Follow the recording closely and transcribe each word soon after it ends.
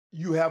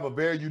You have a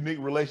very unique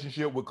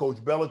relationship with Coach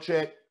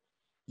Belichick.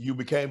 You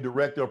became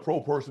director of pro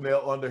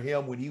personnel under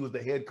him when he was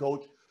the head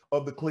coach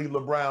of the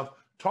Cleveland Browns.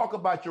 Talk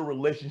about your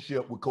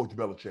relationship with Coach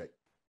Belichick.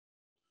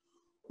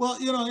 Well,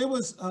 you know, it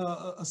was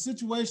a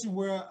situation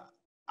where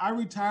I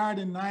retired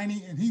in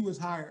 '90 and he was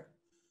hired.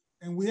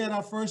 And we had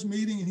our first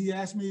meeting and he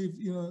asked me, if,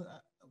 you know,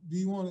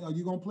 are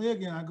you going to play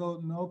again? I go,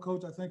 no,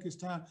 coach, I think it's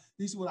time.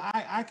 He said, well,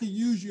 I could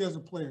use you as a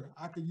player.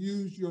 I could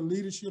use your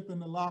leadership in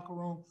the locker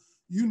room.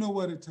 You know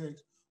what it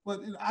takes.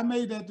 But I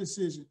made that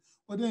decision.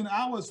 But then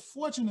I was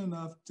fortunate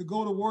enough to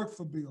go to work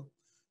for Bill.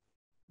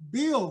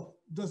 Bill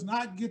does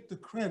not get the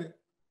credit.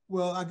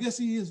 Well, I guess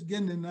he is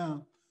getting it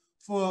now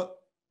for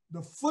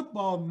the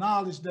football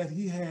knowledge that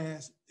he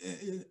has,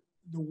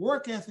 the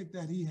work ethic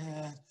that he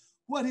has,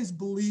 what his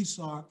beliefs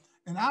are.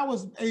 And I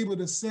was able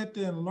to sit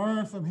there and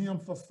learn from him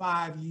for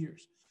 5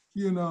 years,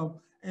 you know,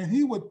 and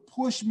he would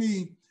push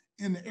me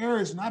in the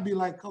areas and I'd be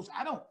like, coach,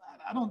 I don't,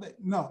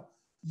 no,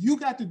 you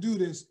got to do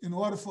this in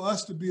order for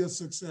us to be a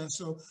success.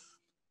 So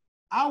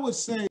I would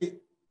say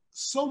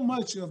so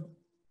much of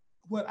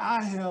what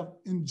I have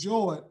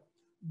enjoyed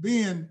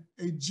being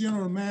a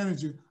general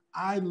manager,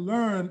 I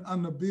learned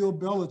under Bill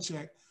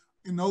Belichick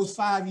in those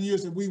 5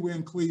 years that we were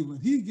in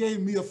Cleveland. He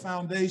gave me a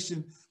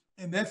foundation,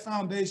 and that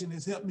foundation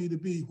has helped me to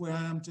be where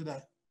I am today.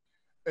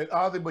 And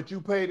Ozzie, but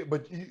you paid it.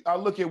 But I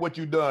look at what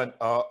you've done.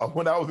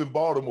 When I was in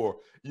Baltimore,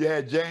 you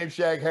had James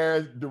Shaq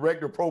Harris,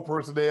 director of pro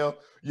personnel.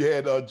 You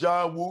had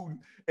John Wooten,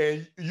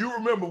 and you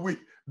remember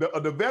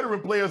the veteran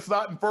players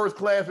sat in first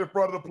class in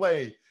front of the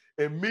plane,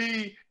 and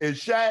me and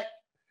Shaq.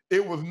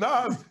 It was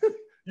not.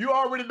 You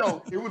already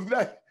know it was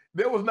not.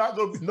 There was not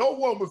going to be, no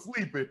one was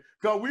sleeping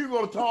because we were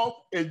going to talk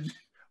and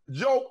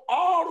joke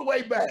all the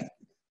way back.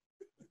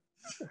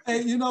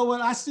 Hey, you know what?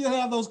 I still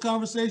have those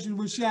conversations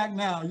with Shaq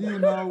now. You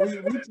know,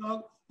 we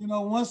talk, you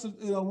know,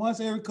 once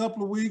every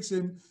couple of weeks,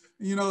 and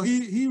you know,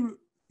 he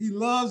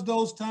loves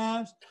those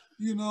times.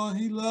 You know,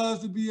 he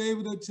loves to be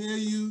able to tell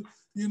you.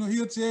 You know,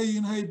 he'll tell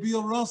you, hey,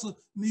 Bill Russell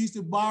needs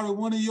to borrow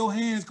one of your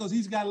hands because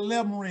he's got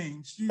 11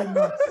 rings. You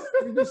know,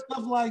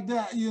 stuff like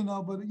that. You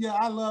know, but yeah,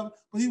 I love it.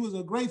 But he was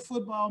a great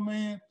football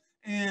man,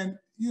 and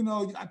you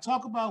know, I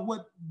talk about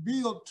what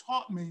Bill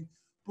taught me.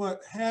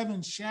 But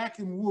having Shaq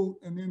and Woot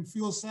and then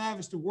Phil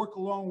Savage to work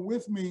along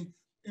with me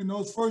in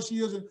those first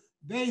years,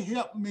 they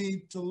helped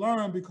me to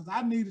learn because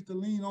I needed to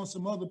lean on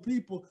some other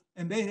people,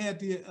 and they had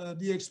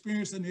the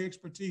experience and the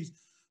expertise.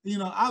 You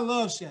know, I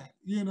love Shaq.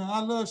 You know, I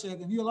love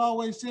Shaq, and he'll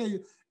always tell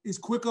you it's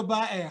quicker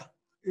by air.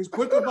 It's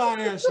quicker by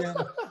air,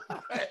 Shannon.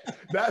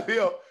 That's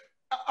him.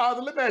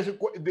 Let me ask you,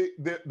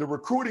 the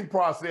recruiting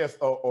process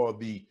or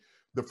the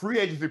free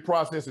agency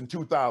process in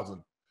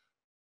 2000.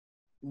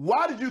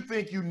 Why did you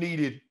think you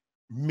needed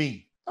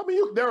me? I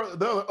mean, there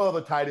are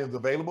other tight ends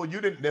available. You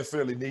didn't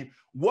necessarily need.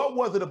 What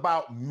was it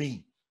about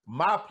me,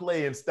 my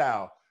playing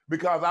style?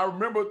 Because I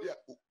remember,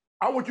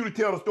 I want you to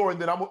tell the story,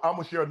 and then I'm going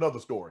to share another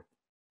story.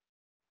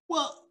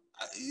 Well,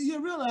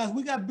 you realize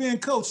we got Ben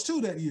coach too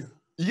that year.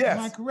 Yes.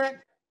 Am I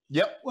correct?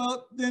 Yep.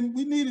 Well, then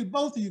we needed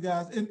both of you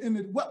guys.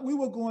 And what we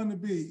were going to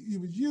be, it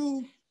was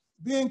you,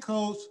 Ben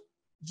coach,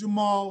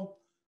 Jamal,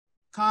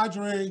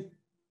 Cadre,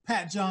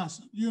 Pat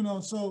Johnson, you know,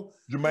 so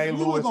Jermaine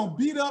we Lewis. were going to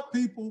beat up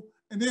people,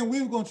 and then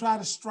we were going to try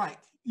to strike,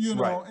 you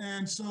know, right.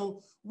 And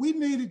so we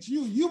needed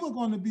you. You were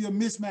going to be a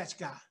mismatch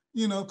guy,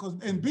 you know,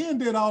 and Ben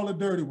did all the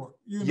dirty work,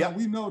 you know, yep.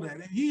 We know that.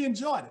 And he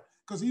enjoyed it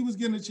because he was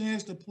getting a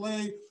chance to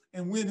play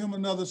and win him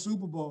another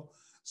Super Bowl.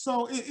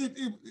 So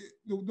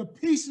the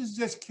pieces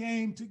just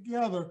came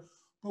together,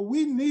 but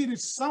we needed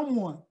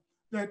someone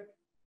that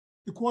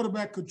the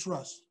quarterback could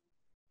trust,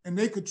 and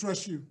they could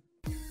trust you.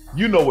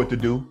 You know what to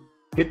do.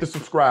 Hit the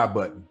subscribe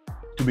button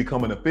to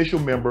become an official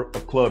member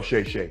of Club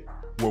Shay Shay,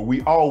 where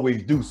we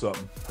always do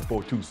something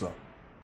for two something.